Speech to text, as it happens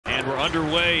And we're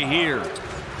underway here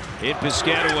in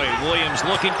Piscataway. Williams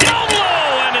looking down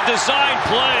low and a design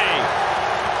play.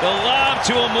 The lob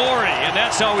to Amori, and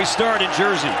that's how we start in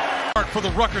Jersey. For the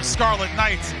Rutgers Scarlet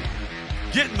Knights,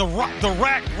 getting the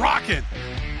rack rocking.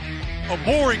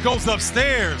 Amori goes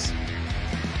upstairs.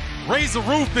 Raise the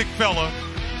roof, big fella.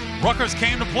 Rutgers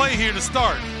came to play here to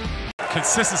start.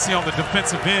 Consistency on the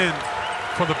defensive end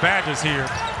for the Badgers here.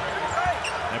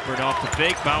 Effort off the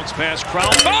fake, bounce pass, Crown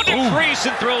found a crease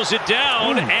and throws it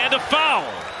down, and a foul.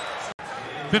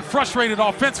 Been frustrated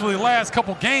offensively the last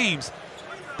couple games,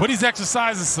 but he's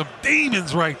exercising some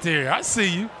demons right there. I see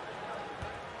you.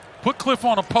 Put Cliff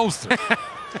on a poster.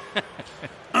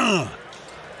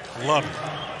 Love it.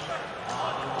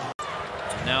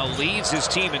 Now leads his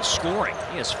team in scoring.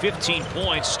 He has 15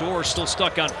 points. Storr still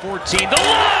stuck on 14. The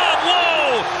lob!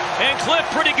 Whoa! And Cliff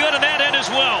pretty good on that end as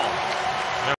well.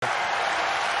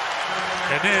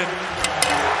 And then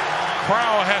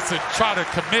Crowell has to try to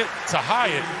commit to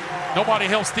Hyatt. Nobody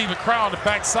helps Stephen Crowell on the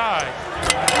backside.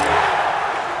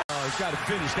 Oh, he's got to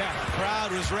finish that.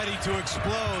 Crowd was ready to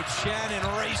explode. Shannon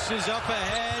races up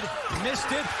ahead.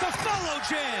 Missed it. The follow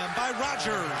jam by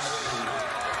Rogers.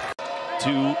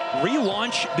 To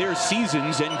relaunch their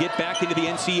seasons and get back into the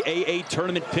NCAA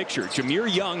tournament picture. Jameer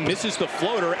Young misses the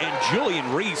floater, and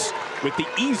Julian Reese with the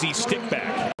easy stick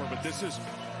back. But this has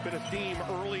been a theme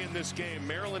early in this game.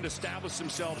 Maryland established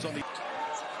themselves on the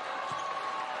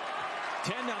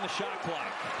 10 on the shot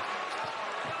clock.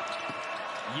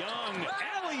 Young,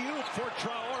 alley-oop for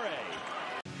Traore.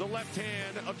 The left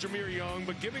hand of Jameer Young,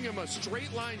 but giving him a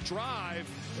straight line drive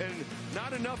and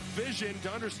not enough vision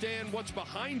to understand what's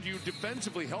behind you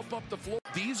defensively, help up the floor.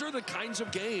 These are the kinds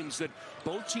of games that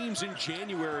both teams in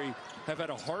January have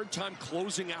had a hard time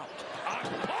closing out.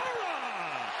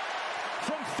 Akpara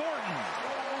from Thornton.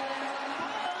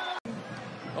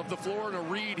 Of the floor, and a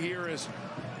read here is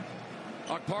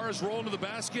Akpara's rolling to the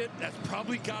basket. That's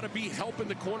probably got to be help in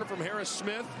the corner from Harris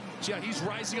Smith. Yeah, he's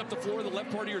rising up the floor, the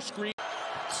left part of your screen.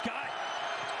 Scott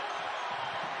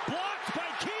blocked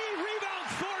by Key. Rebound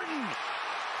Thornton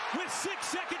with 6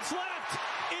 seconds left.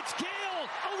 It's Gale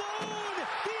alone.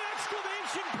 The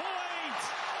exclamation point.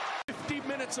 50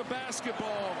 minutes of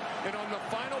basketball, and on the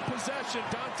final possession,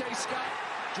 Dante Scott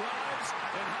drives,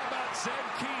 and how about Zed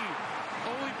Key?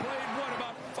 Only played, what,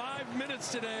 about 5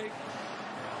 minutes today?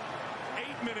 8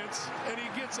 minutes, and he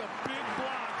gets a big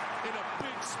block in a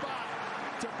big spot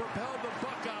to propel the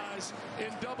Buckeyes in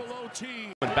double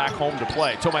OT. Back home to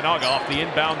play. Tominaga off the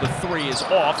inbound. The three is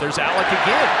off. There's Alec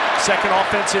again. Second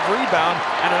offensive rebound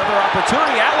and another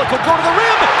opportunity. Alec will go to the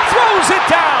rim. Throws it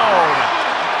down.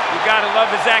 You got to love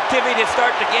his activity to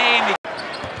start the game.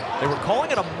 They were calling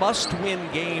it a must-win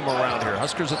game around here.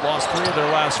 Huskers have lost 3 of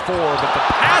their last 4, but the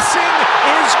passing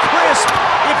is crisp.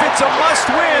 If it's a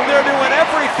must-win, they're doing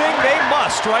everything they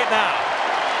must right now.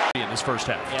 In this first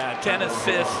half. Yeah, 10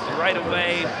 assists right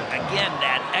away. Again,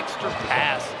 that extra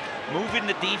pass, moving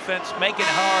the defense, making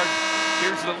it hard.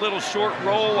 Here's the little short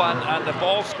roll on the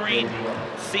ball screen,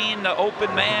 seeing the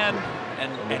open man,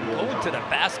 and going to the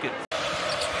basket.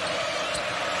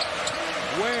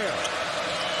 Where?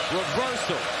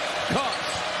 Reversal.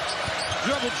 Cuts.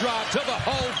 Dribble drive to the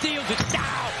hole. Deals it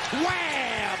down.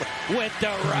 Wham! With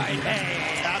the right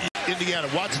hand. Indiana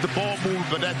watches the ball move,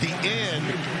 but at the end,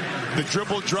 the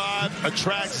dribble drive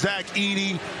attracts Zach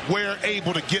Edey. Ware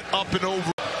able to get up and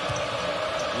over.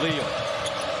 Leo.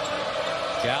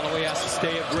 Galloway has to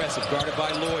stay aggressive, guarded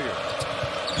by Lawyer.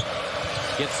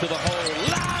 Gets to the hole,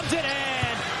 lobs it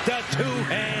in. The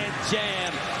two-hand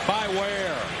jam by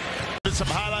Ware. Some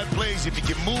highlight plays if you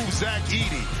can move Zach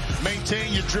Edey.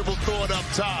 Maintain your dribble, throw it up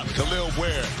top. Khalil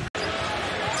Ware.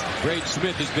 Braden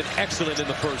Smith has been excellent in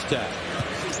the first half.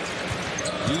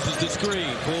 Uses the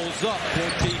screen, pulls up,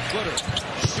 14-footer.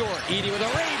 Short, Edey with a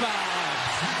rebound.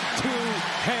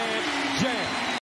 Two-hand jam.